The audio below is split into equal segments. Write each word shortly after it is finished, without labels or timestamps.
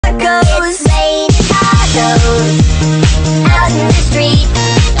tacos. It's raining tacos out in the street.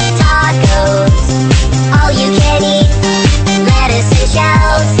 Tacos, all you can eat. Lettuce and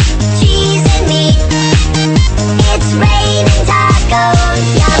shells, cheese and meat. It's raining tacos.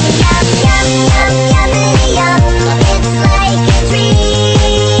 Yum, yum, yum, yum, yummity yum. It's like a dream.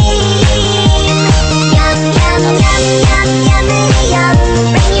 Yum, yum, yum, yum, yummity yum.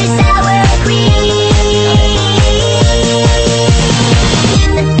 Bring your sour cream.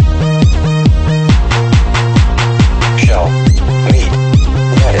 Shell, meat,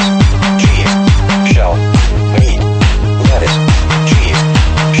 lettuce, cheese. Shell, meat, lettuce, cheese.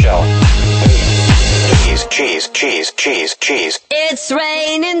 Shell, meat, cheese, cheese, cheese, cheese. It's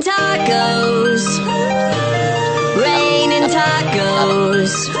raining tacos. Raining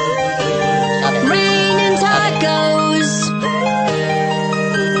tacos. Raining tacos.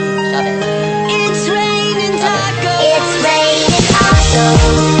 It's raining tacos. It's raining tacos.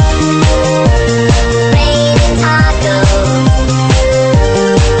 Raining tacos.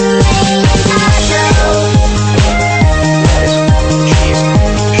 Raining tacos. Cheese.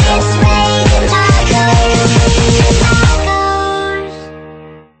 It's raining tacos.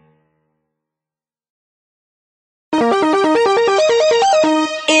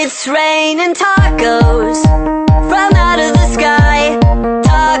 It's raining tacos from out of the sky.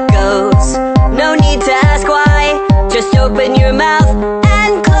 Tacos, no need to ask why. Just open your mouth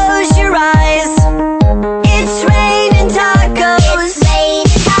and close your eyes. It's raining tacos. It's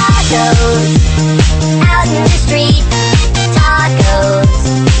raining tacos out in the street. Tacos,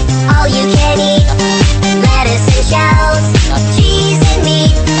 all you can eat. Lettuce and shells, cheese and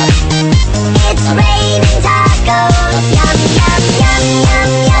meat. It's raining tacos. Yum, yum, yum, yum,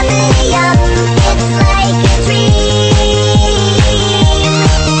 yummity yum. It's like a dream.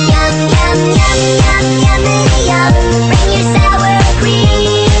 Yum, yum, yum, yum, yummity yum. Bring your sour cream.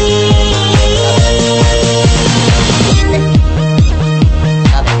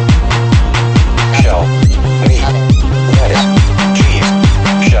 Shell, meat, lettuce, cheese.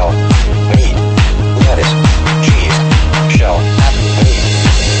 Shell, meat, lettuce, cheese. Shell, meat,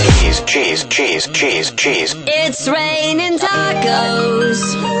 cheese, cheese, cheese, cheese. It's raining tacos.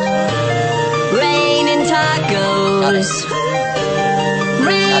 Raining tacos.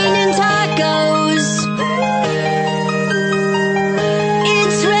 Raining tacos.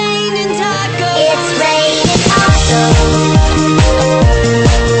 It's raining tacos. It's raining tacos.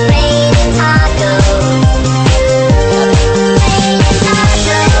 Raining tacos. Raining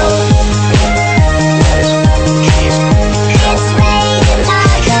tacos. Cheese. It's raining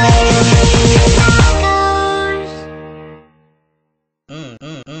tacos.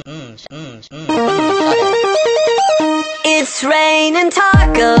 It's raining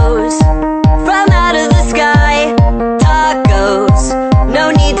tacos from out of the sky. Tacos,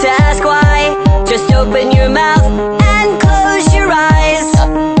 no need to ask why. Just open your mouth and close your eyes.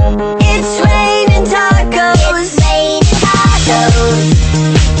 It's raining tacos. It's raining tacos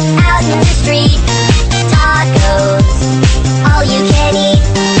out in the street. Tacos, all you can eat.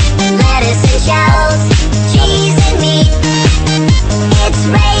 Lettuce and shells, cheese and meat. It's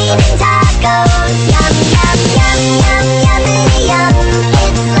raining tacos. Yum, yum, yum, yum, yummity yum.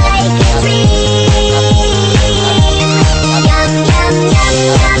 It's like a dream. Yum, yum, yum, yum,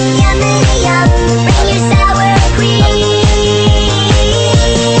 yummity yum. Bring your sour cream.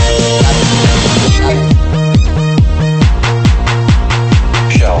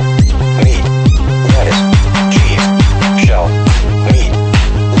 Shell, meat, lettuce, cheese. Shell, meat,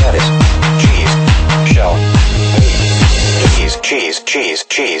 lettuce, cheese. Shell, meat, cheese, cheese,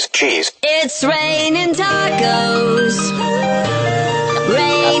 cheese, cheese. It's raining tacos.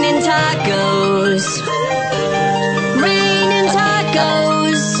 Raining tacos. Raining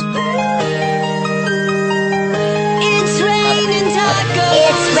tacos. It's raining tacos.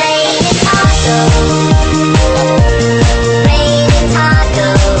 It's raining tacos. Raining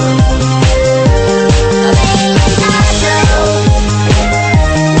tacos. Raining tacos.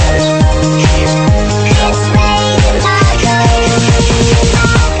 Cheese. It's raining tacos.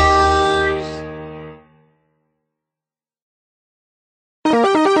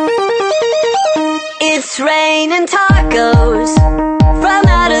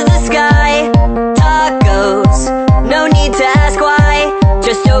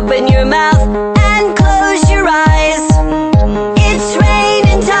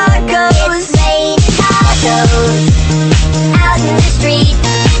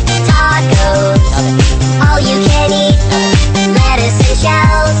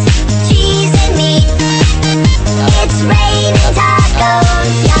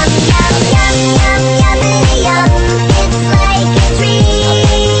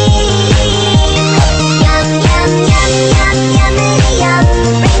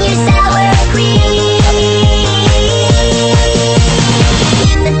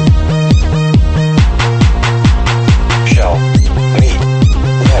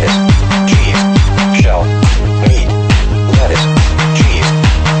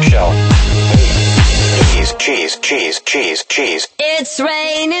 cheese. It's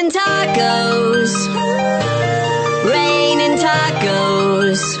raining tacos. Raining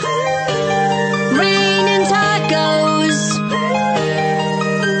tacos. Raining tacos.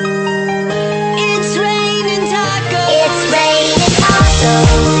 It's raining tacos. It's raining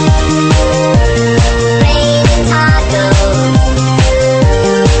tacos. Raining tacos.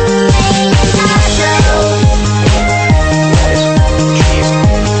 Raining tacos.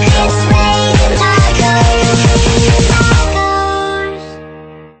 It's raining tacos.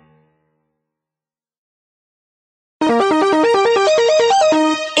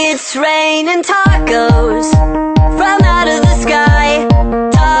 It's raining tacos from out of the sky.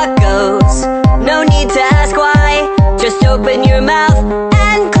 Tacos, no need to ask why. Just open your mouth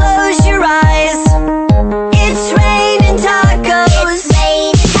and close your eyes. It's raining tacos. It's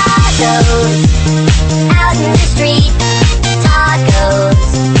raining tacos out in the street. Tacos,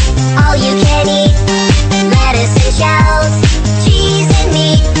 all you can eat. Lettuce and shells, cheese and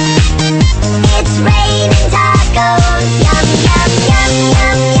meat. It's raining tacos. Yum, yum, yum,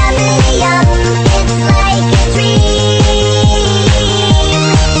 yum, yummy, yum. It's like a dream.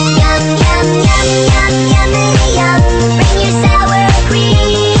 Yum, yum, yum, yum, yummy, yum. Bring your sour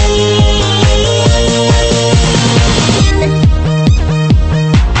cream.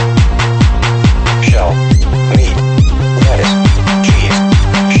 Shell, meat, lettuce, cheese.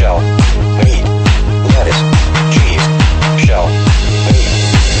 Shell, meat, lettuce, cheese. Shell, meat,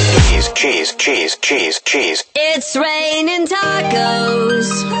 cheese, cheese, cheese, cheese. It's raining tacos.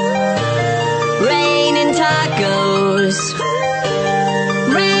 Raining tacos.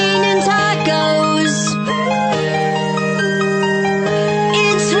 Raining tacos.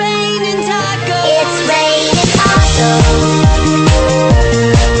 It's raining tacos. It's raining tacos.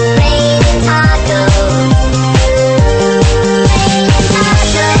 Raining tacos. Raining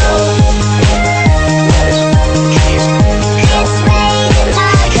tacos. Cheese. It's raining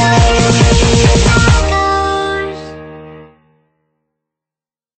tacos.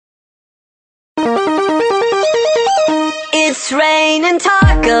 It's raining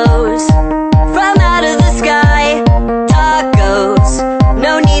tacos from out of the sky. Tacos,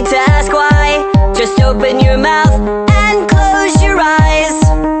 no need to ask why. Just open your mouth and close your eyes.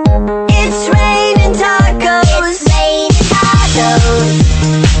 It's raining tacos. It's raining tacos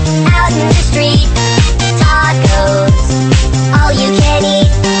out in the street. Tacos, all you can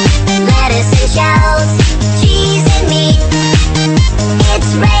eat. Lettuce and shells, cheese and meat.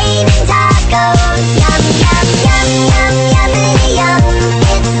 It's raining tacos. Yum, yum, yum, yum, yummy, yum.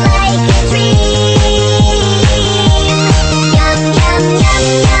 It's like a dream. Yum, yum, yum,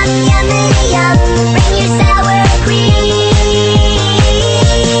 yum, yummy, yum. Bring your sour cream.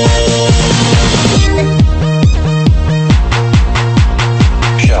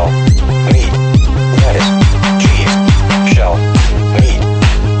 Shell, meat, lettuce, cheese. Shell, meat,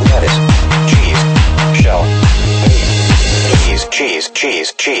 lettuce, cheese. Shell, meat, cheese, cheese,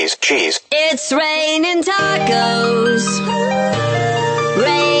 cheese, cheese. It's raining tacos.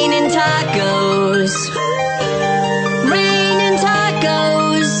 Raining tacos. Raining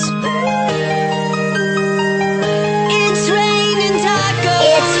tacos. It's raining tacos.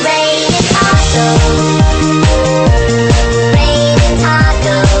 It's raining tacos. Raining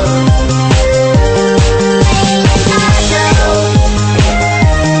tacos. Raining tacos.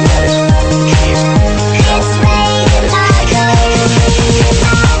 Cheese. It's raining tacos.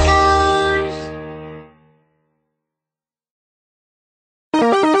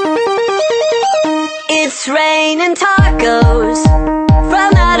 It's raining tacos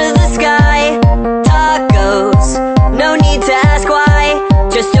from out of the sky. Tacos, no need to ask why.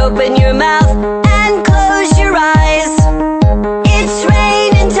 Just open your mouth and close your eyes. It's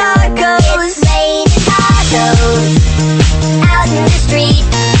raining tacos. It's raining tacos out in the street.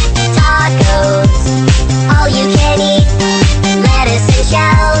 Tacos, all you can eat. Lettuce and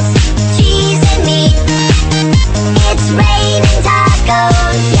shells, cheese and meat. It's raining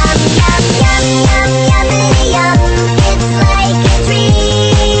tacos. Yum, yum, yum, yum, yummy, yum. It's like a dream.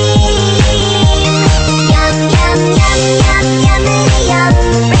 Yum, yum, yum, yum, yummy, yum.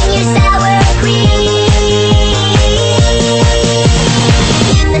 Bring your sour cream.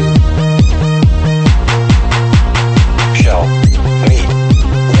 Shell, meat,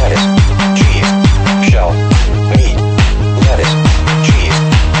 lettuce, cheese. Shell, meat, lettuce, cheese.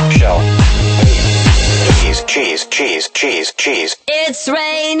 Shell, meat, cheese, cheese, cheese, cheese. It's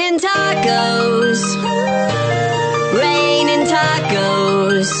raining tacos. Raining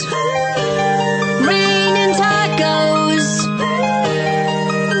tacos. Raining tacos.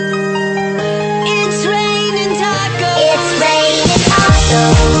 It's raining tacos. It's raining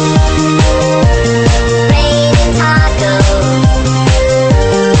tacos. Raining tacos.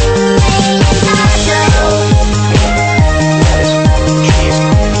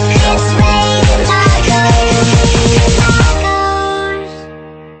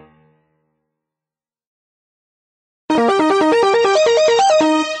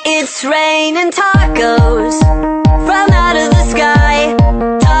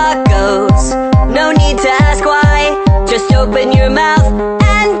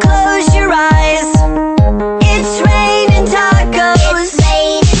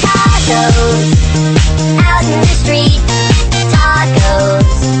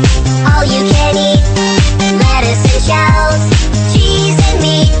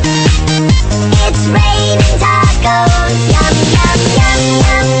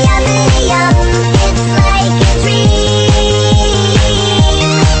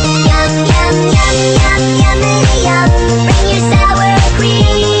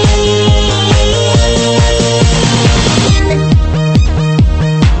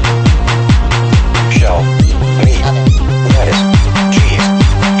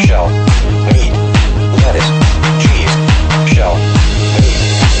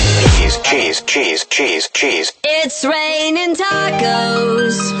 cheese, cheese.